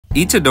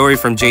Itadori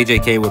from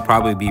JJK would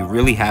probably be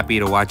really happy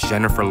to watch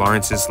Jennifer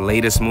Lawrence's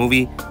latest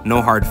movie,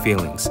 No Hard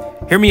Feelings.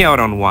 Hear me out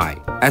on why.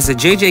 As a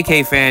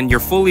JJK fan, you're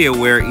fully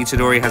aware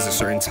Itadori has a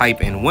certain type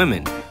in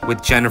women,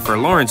 with Jennifer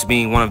Lawrence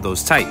being one of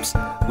those types.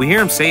 We hear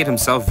him say it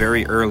himself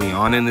very early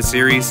on in the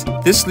series.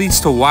 This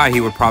leads to why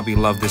he would probably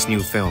love this new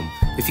film.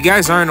 If you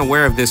guys aren't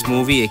aware of this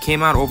movie, it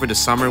came out over the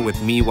summer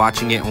with me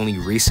watching it only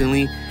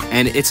recently,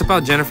 and it's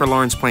about Jennifer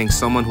Lawrence playing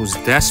someone who's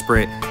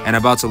desperate and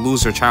about to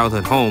lose her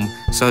childhood home,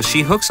 so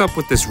she hooks up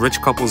with this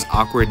rich couple's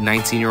awkward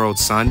 19-year-old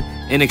son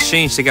in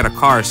exchange to get a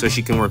car so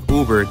she can work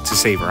Uber to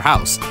save her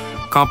house.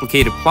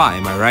 Complicated plot,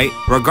 am I right?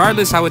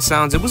 Regardless how it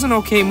sounds, it was an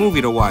okay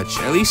movie to watch,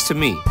 at least to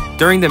me.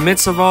 During the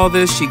midst of all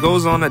this, she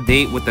goes on a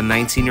date with the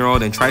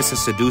 19-year-old and tries to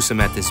seduce him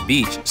at this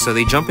beach, so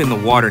they jump in the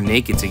water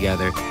naked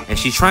together, and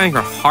she's trying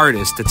her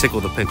hardest to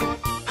tickle the pickle.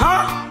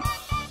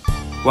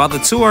 While the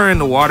two are in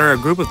the water, a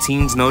group of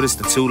teens notice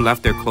the two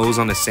left their clothes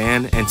on the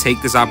sand and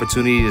take this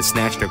opportunity to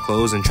snatch their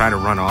clothes and try to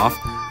run off.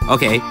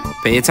 Okay,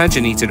 pay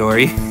attention,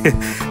 Itadori.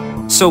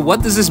 So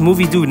what does this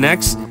movie do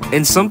next?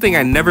 And something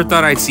I never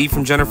thought I'd see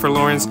from Jennifer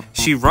Lawrence,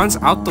 she runs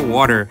out the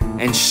water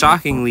and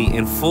shockingly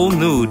in full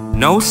nude,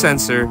 no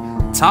censor,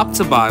 top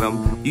to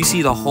bottom, you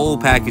see the whole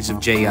package of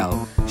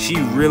JL. She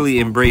really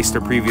embraced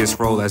her previous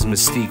role as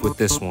Mystique with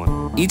this one.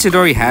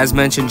 Itadori has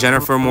mentioned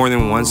Jennifer more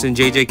than once in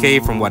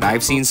JJK from what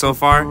I've seen so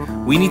far.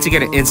 We need to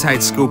get an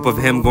inside scoop of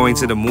him going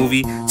to the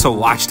movie to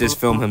watch this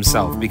film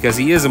himself because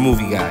he is a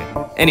movie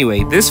guy.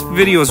 Anyway, this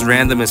video is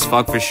random as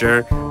fuck for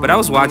sure, but I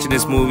was watching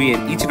this movie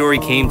and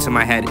Itadori came to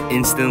my head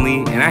instantly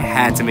and I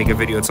had to make a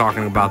video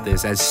talking about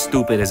this, as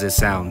stupid as it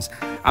sounds.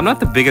 I'm not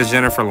the biggest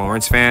Jennifer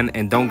Lawrence fan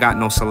and don't got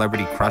no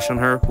celebrity crush on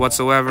her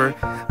whatsoever,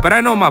 but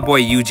I know my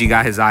boy Yuji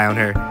got his eye on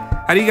her.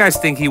 How do you guys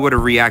think he would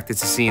have reacted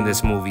to seeing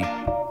this movie?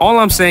 All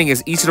I'm saying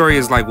is Itadori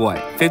is like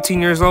what, 15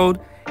 years old?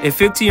 If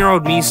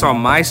 15-year-old me saw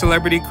my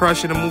celebrity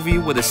crush in a movie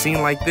with a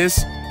scene like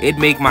this, it'd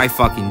make my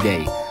fucking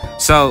day.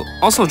 So,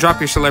 also drop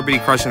your celebrity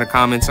crush in the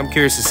comments, I'm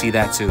curious to see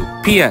that too.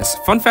 P.S.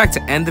 Fun fact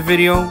to end the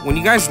video, when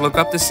you guys look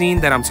up the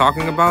scene that I'm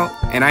talking about,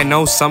 and I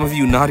know some of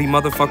you naughty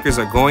motherfuckers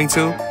are going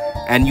to,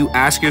 and you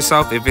ask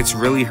yourself if it's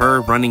really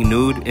her running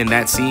nude in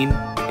that scene,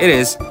 it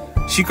is.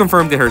 She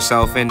confirmed it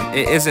herself, and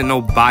it isn't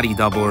no body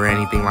double or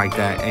anything like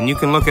that, and you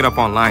can look it up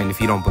online if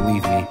you don't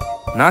believe me.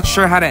 Not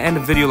sure how to end a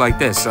video like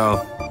this,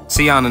 so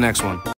see ya on the next one.